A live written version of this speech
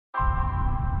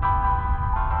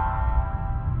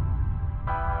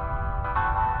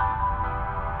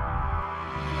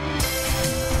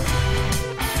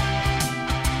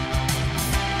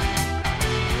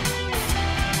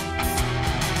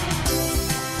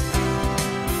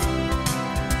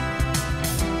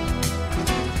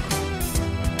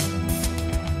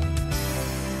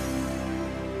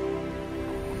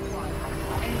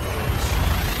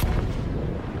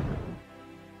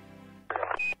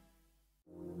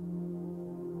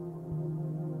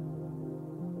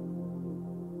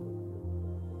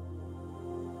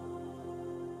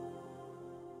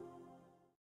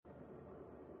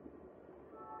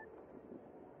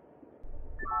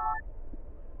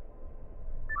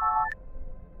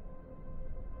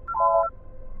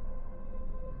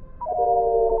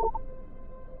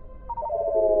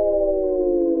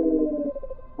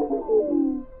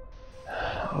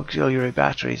auxiliary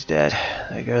battery's dead.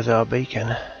 There goes our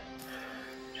beacon.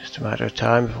 Just a matter of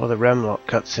time before the REM lock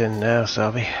cuts in now,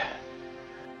 Sabi.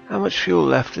 How much fuel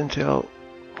left until,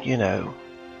 you know?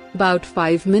 About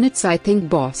 5 minutes, I think,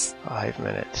 boss. 5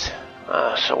 minutes.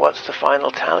 So what's the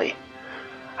final tally?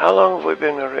 How long have we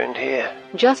been marooned here?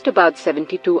 Just about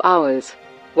 72 hours.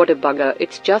 What a bugger,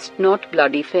 it's just not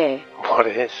bloody fair. What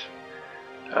is?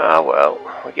 Ah, well,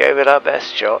 we gave it our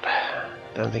best shot.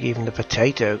 Don't think even the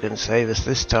potato can save us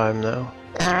this time, though.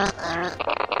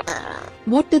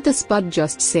 What did the spud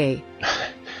just say?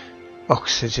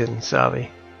 Oxygen, Sabi.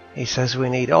 He says we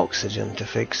need oxygen to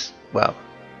fix, well,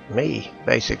 me,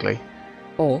 basically.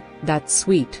 Oh, that's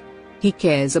sweet. He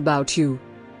cares about you.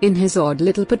 In his odd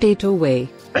little potato way.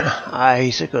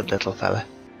 He's a good little fella.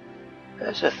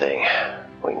 That's the thing.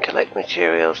 We can collect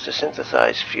materials to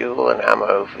synthesize fuel and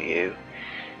ammo for you.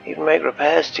 Even make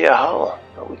repairs to your hull,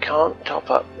 but we can't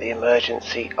top up the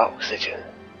emergency oxygen.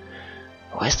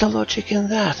 Where's the logic in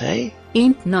that, eh?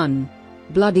 Ain't none.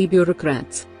 Bloody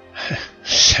bureaucrats.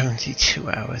 72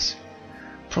 hours.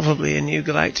 Probably a new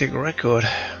galactic record.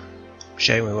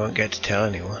 Shame we won't get to tell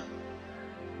anyone.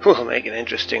 We'll make an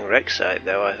interesting wreck site,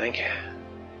 though, I think.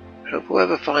 Hope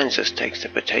whoever finds us takes the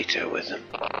potato with them.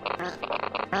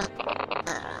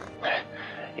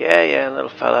 Yeah, little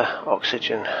fella.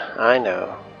 Oxygen. I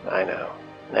know.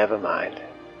 Never mind.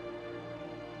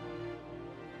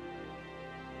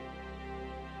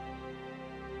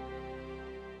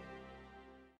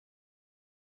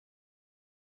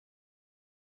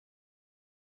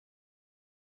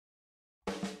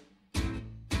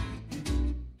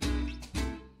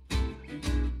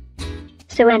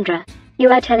 Surendra, you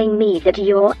are telling me that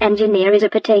your engineer is a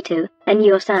potato, and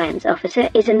your science officer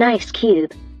is a nice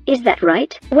cube. Is that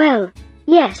right? Well,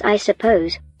 yes, I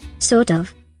suppose. Sort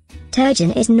of.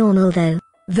 Turjan is normal though.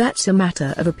 That's a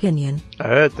matter of opinion. I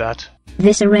heard that.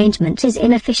 This arrangement is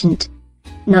inefficient.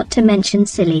 Not to mention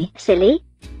silly. Silly?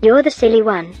 You're the silly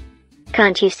one.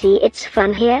 Can't you see it's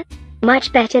fun here?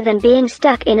 Much better than being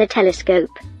stuck in a telescope.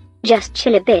 Just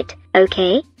chill a bit,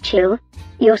 okay? Chill.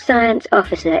 Your science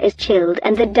officer is chilled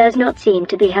and that does not seem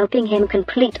to be helping him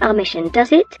complete our mission,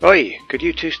 does it? Oi, could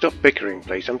you two stop bickering,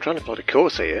 please? I'm trying to plot a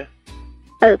course here.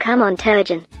 Oh, come on,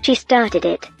 Turjan. She started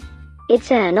it. It's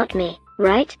her, not me,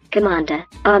 right, Commander?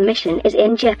 Our mission is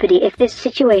in jeopardy if this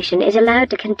situation is allowed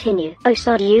to continue. Oh,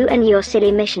 sod you and your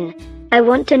silly mission. I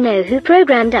want to know who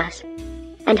programmed us.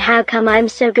 And how come I'm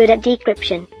so good at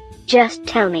decryption? Just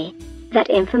tell me. That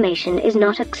information is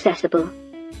not accessible.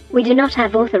 We do not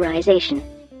have authorization.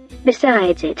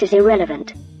 Besides, it is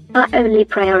irrelevant. Our only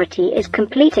priority is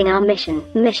completing our mission.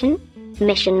 Mission,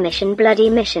 bloody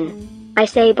mission. I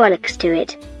say bollocks to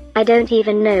it. I don't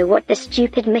even know what the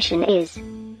stupid mission is.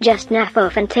 Just naff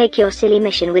off and take your silly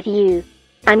mission with you.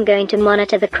 I'm going to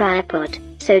monitor the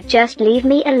cryopod, so just leave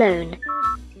me alone.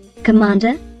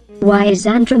 Commander, why is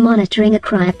Xandra monitoring a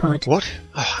cryopod? What?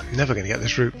 Oh, I'm never going to get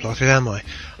this route plotted, am I?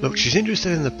 Look, she's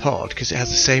interested in the pod because it has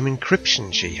the same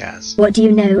encryption she has. What do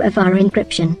you know of our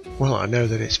encryption? Well, I know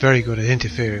that it's very good at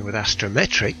interfering with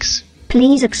astrometrics.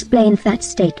 Please explain that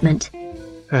statement.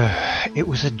 It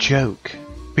was a joke.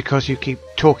 Because you keep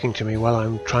talking to me while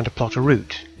I'm trying to plot a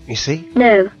route, you see?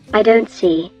 No, I don't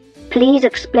see. Please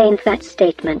explain that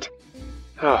statement.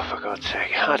 Oh, for God's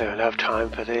sake, I don't have time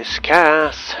for this.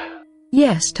 Cass!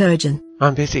 Yes, Turjan.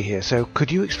 I'm busy here, so could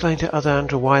you explain to other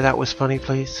Andrew why that was funny,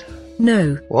 please?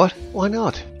 No. What? Why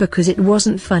not? Because it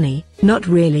wasn't funny. Not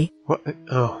really. What?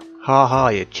 Oh, ha,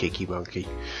 you cheeky monkey.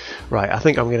 Right, I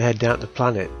think I'm going to head down to the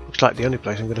planet. Looks like the only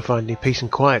place I'm going to find any peace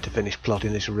and quiet to finish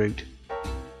plotting this route.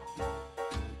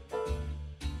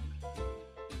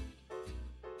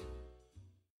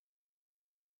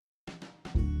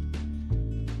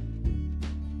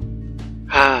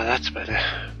 Ah, that's better.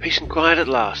 Peace and quiet at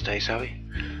last, eh, Zoe?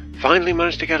 Finally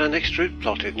managed to get our next route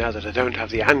plotted now that I don't have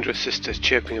the Andrews sisters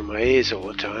chirping in my ears all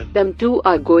the time. Them two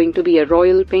are going to be a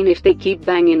royal pain if they keep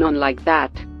banging on like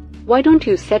that. Why don't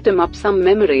you set them up some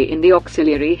memory in the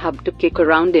auxiliary hub to kick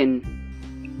around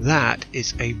in? That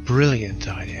is a brilliant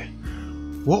idea.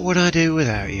 What would I do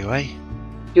without you, eh?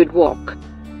 You'd walk.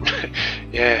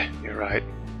 Yeah, you're right.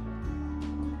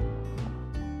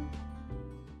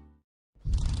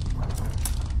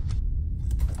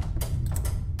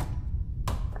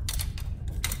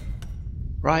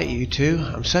 Right, you two,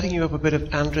 I'm setting you up a bit of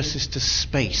Androsistus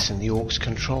space in the Orcs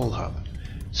control hub.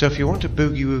 So if you want to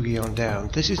boogie-woogie on down,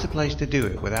 this is the place to do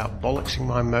it without bollocksing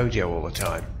my mojo all the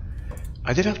time.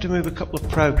 I did have to move a couple of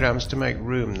programs to make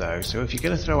room though, so if you're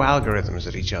going to throw algorithms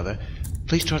at each other,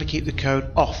 please try to keep the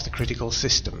code off the critical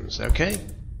systems, okay?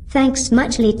 Thanks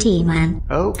muchly, T-Man.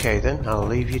 Okay then, I'll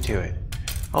leave you to it.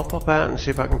 I'll pop out and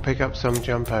see if I can pick up some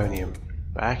jumponium.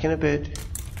 Back in a bit.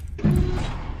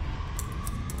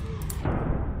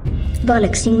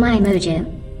 Bollocksing my mojo.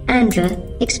 Andra,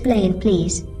 explain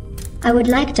please. I would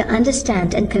like to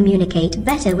understand and communicate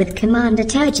better with Cmdr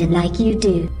Turjan like you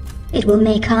do. It will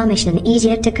make our mission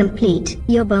easier to complete.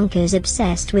 You're bonkers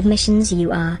obsessed with missions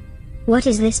you are. What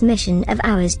is this mission of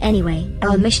ours anyway?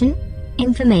 Our mission?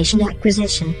 Information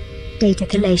acquisition. Data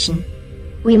collation.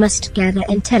 We must gather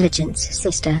intelligence,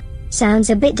 sister. Sounds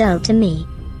a bit dull to me.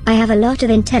 I have a lot of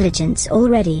intelligence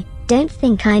already. Don't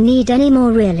think I need any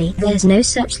more really. There's no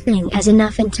such thing as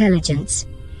enough intelligence.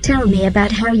 Tell me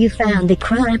about how you found the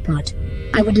cryopod.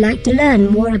 I would like to learn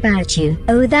more about you.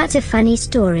 Oh, that's a funny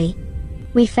story.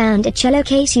 We found a cello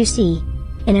case, you see,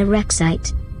 in a wreck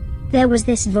site. There was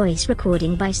this voice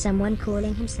recording by someone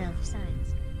calling himself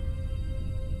Science.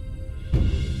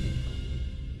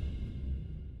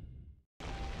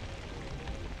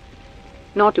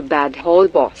 Not a bad haul,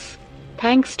 boss.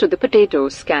 Thanks to the potato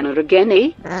scanner again,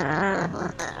 eh?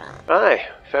 Aye,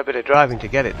 fair bit of driving to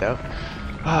get it though.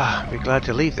 Be glad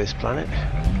to leave this planet.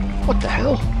 What the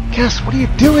hell? Cass, what are you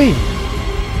doing?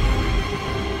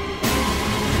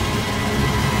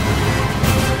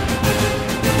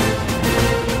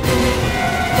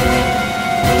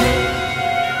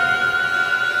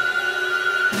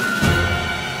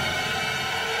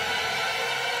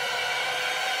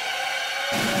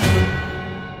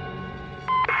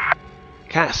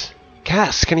 Cass!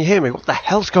 Cass, can you hear me? What the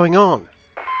hell's going on?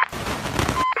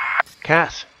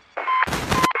 Cass!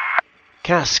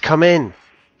 Cass, come in!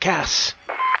 Cass!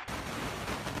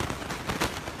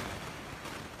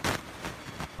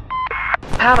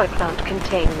 Power plant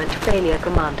containment failure,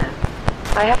 Commander.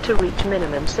 I have to reach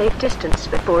minimum safe distance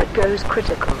before it goes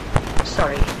critical.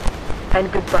 Sorry.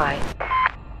 And goodbye.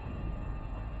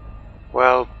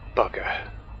 Well, bugger.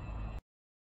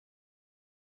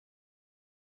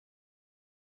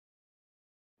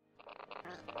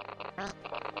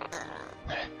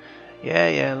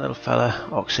 Yeah, little fella.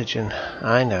 Oxygen.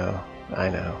 I know.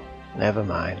 Never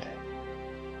mind.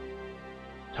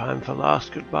 Time for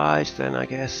last goodbyes then, I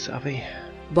guess, Avi.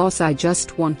 Boss, I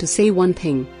just want to say one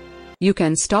thing. You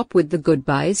can stop with the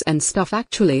goodbyes and stuff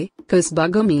actually, cause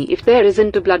bugger me if there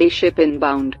isn't a bloody ship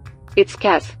inbound. It's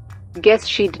Cass. Guess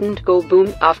she didn't go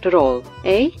boom after all,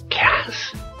 eh?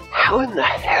 Cass? How in the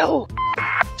hell?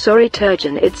 Sorry,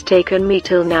 Turjan, it's taken me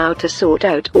till now to sort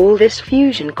out all this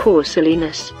fusion core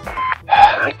silliness.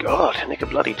 Thank God. Nick a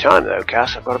bloody time though,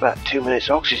 Cass. I've got about 2 minutes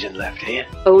oxygen left here.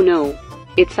 Oh no.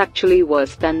 It's actually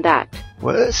worse than that.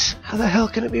 Worse? How the hell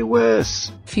can it be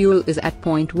worse? Fuel is at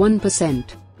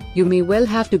 0.1%. You may well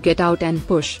have to get out and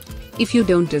push. If you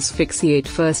don't asphyxiate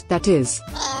first, that is.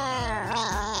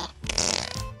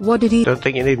 What did he— Don't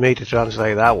think you need me to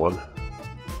translate that one.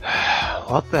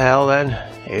 What the hell then?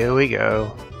 Here we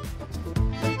go.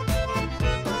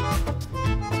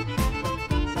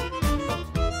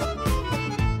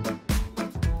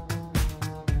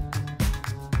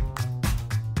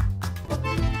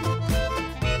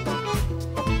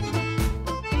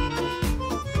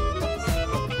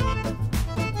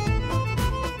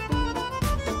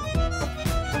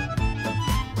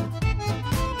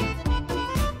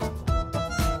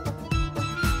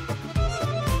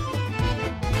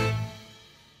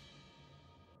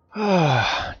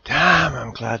 Damn,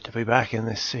 I'm glad to be back in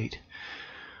this seat.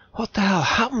 What the hell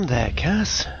happened there,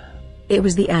 Cass? It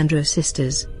was the Andro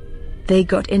sisters. They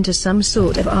got into some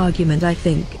sort of argument, I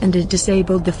think, and it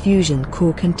disabled the fusion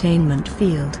core containment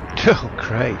field. Oh,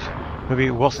 great. Maybe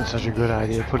it wasn't such a good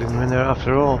idea putting them in there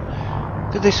after all.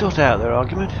 Did they sort out their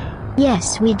argument?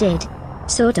 Yes, we did.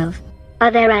 Sort of.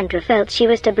 Other Andra felt she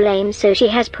was to blame, so she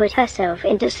has put herself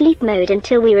into sleep mode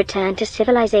until we return to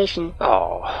civilization.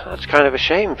 Oh, that's kind of a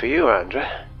shame for you,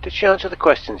 Andra. Did she answer the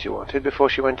questions you wanted before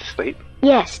she went to sleep?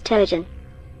 Yes, Turjan.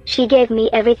 She gave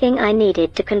me everything I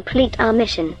needed to complete our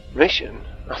mission. Mission?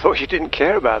 I thought you didn't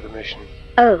care about the mission.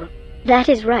 Oh, that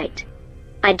is right.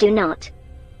 I do not.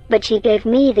 But she gave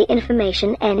me the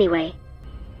information anyway.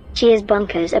 She is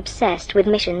bonkers obsessed with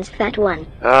missions, that one.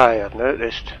 Aye, I've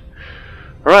noticed.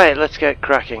 Right, let's get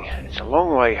cracking. It's a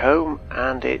long way home,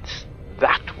 and it's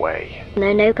that way.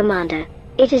 No, Commander.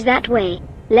 It is that way.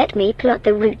 Let me plot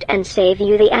the route and save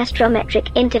you the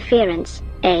astrometric interference,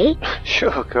 eh?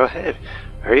 Sure, go ahead.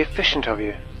 Very efficient of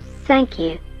you. Thank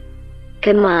you,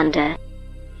 Commander.